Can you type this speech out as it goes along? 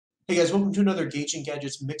Hey guys, welcome to another Gauging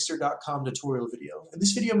Gadgets Mixer.com tutorial video. In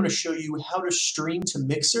this video, I'm going to show you how to stream to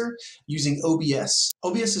Mixer using OBS.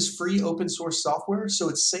 OBS is free open source software, so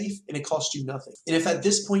it's safe and it costs you nothing. And if at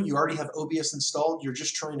this point you already have OBS installed, you're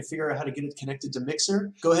just trying to figure out how to get it connected to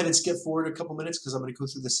Mixer, go ahead and skip forward a couple minutes because I'm going to go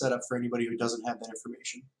through the setup for anybody who doesn't have that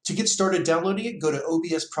information. To get started downloading it, go to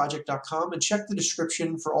obsproject.com and check the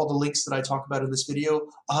description for all the links that I talk about in this video.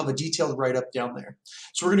 I'll have a detailed write-up down there.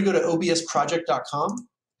 So we're going to go to obsproject.com.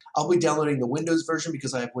 I'll be downloading the Windows version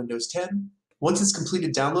because I have Windows 10. Once it's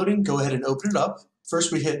completed downloading, go ahead and open it up.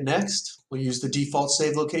 First, we hit Next. We'll use the default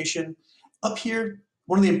save location. Up here,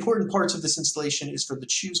 one of the important parts of this installation is for the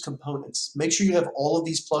Choose Components. Make sure you have all of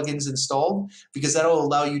these plugins installed because that will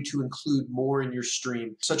allow you to include more in your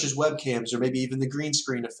stream, such as webcams or maybe even the green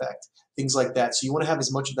screen effect, things like that. So you want to have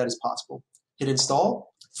as much of that as possible. Hit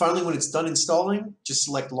Install. Finally, when it's done installing, just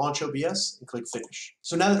select Launch OBS and click Finish.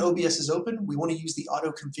 So now that OBS is open, we want to use the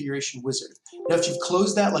Auto Configuration Wizard. Now, if you've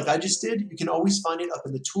closed that like I just did, you can always find it up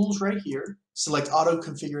in the Tools right here. Select Auto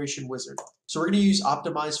Configuration Wizard. So we're going to use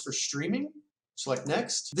Optimize for Streaming. Select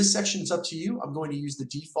Next. This section is up to you. I'm going to use the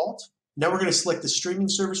default. Now we're going to select the streaming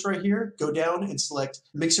service right here, go down and select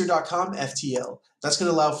Mixer.com FTL. That's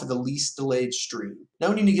going to allow for the least delayed stream. Now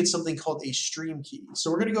we need to get something called a stream key.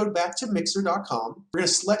 So we're going to go back to Mixer.com. We're going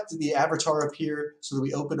to select the avatar up here so that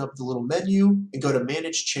we open up the little menu and go to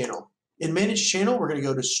Manage Channel. In Manage Channel, we're going to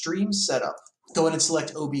go to Stream Setup. Go ahead and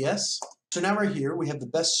select OBS. So now right here, we have the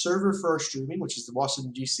best server for our streaming, which is the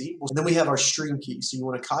Washington, D.C. And then we have our stream key. So you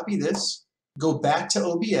want to copy this, go back to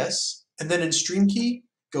OBS, and then in Stream Key,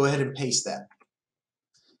 go ahead and paste that.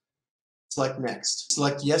 Select Next.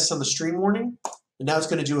 Select Yes on the stream warning, and now it's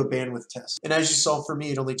going to do a bandwidth test. And as you saw for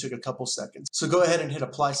me, it only took a couple seconds. So go ahead and hit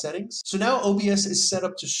Apply Settings. So now OBS is set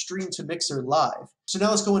up to stream to Mixer live. So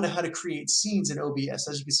now let's go into how to create scenes in OBS.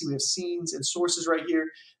 As you can see, we have scenes and sources right here.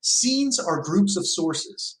 Scenes are groups of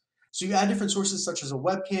sources. So you add different sources such as a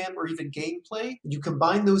webcam or even gameplay, and you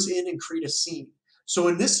combine those in and create a scene. So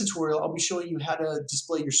in this tutorial, I'll be showing you how to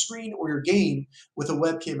display your screen or your game with a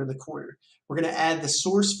webcam in the corner. We're going to add the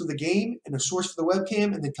source for the game and a source for the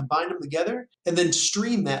webcam and then combine them together and then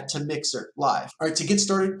stream that to Mixer live. All right, to get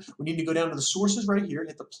started, we need to go down to the sources right here,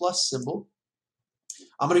 hit the plus symbol.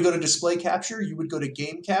 I'm going to go to display capture. You would go to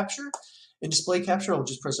game capture. In display capture, I'll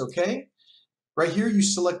just press OK. Right here, you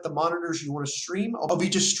select the monitors you want to stream. I'll be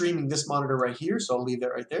just streaming this monitor right here, so I'll leave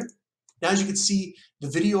that right there. Now, as you can see, the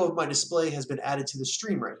video of my display has been added to the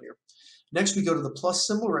stream right here. Next, we go to the plus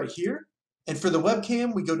symbol right here. And for the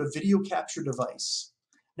webcam, we go to Video Capture Device.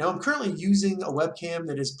 Now, I'm currently using a webcam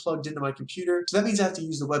that is plugged into my computer. So that means I have to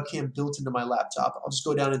use the webcam built into my laptop. I'll just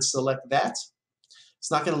go down and select that.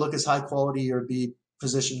 It's not going to look as high quality or be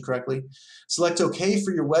positioned correctly. Select OK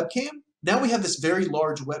for your webcam. Now we have this very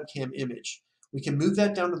large webcam image. We can move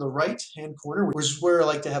that down to the right-hand corner, which is where I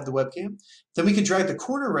like to have the webcam. Then we can drag the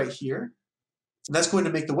corner right here, and that's going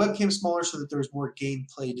to make the webcam smaller so that there's more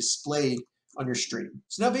gameplay displayed on your stream.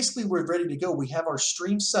 So now basically we're ready to go. We have our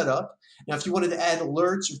stream set up. Now if you wanted to add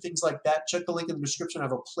alerts or things like that, check the link in the description. I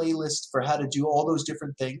have a playlist for how to do all those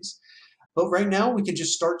different things. But right now we can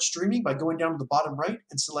just start streaming by going down to the bottom right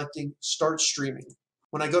and selecting Start Streaming.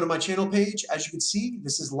 When I go to my channel page, as you can see,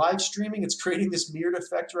 this is live streaming. It's creating this mirrored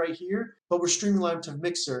effect right here, but we're streaming live to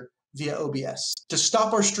Mixer via OBS. To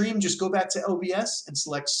stop our stream, just go back to OBS and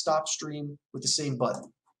select Stop Stream with the same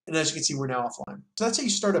button. And as you can see, we're now offline. So that's how you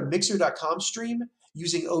start a Mixer.com stream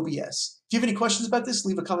using OBS. If you have any questions about this,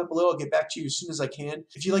 leave a comment below. I'll get back to you as soon as I can.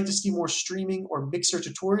 If you'd like to see more streaming or Mixer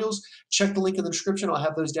tutorials, check the link in the description. I'll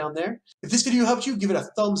have those down there. If this video helped you, give it a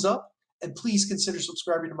thumbs up. And please consider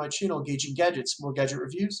subscribing to my channel, Gauging Gadgets, more gadget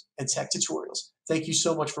reviews and tech tutorials. Thank you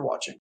so much for watching.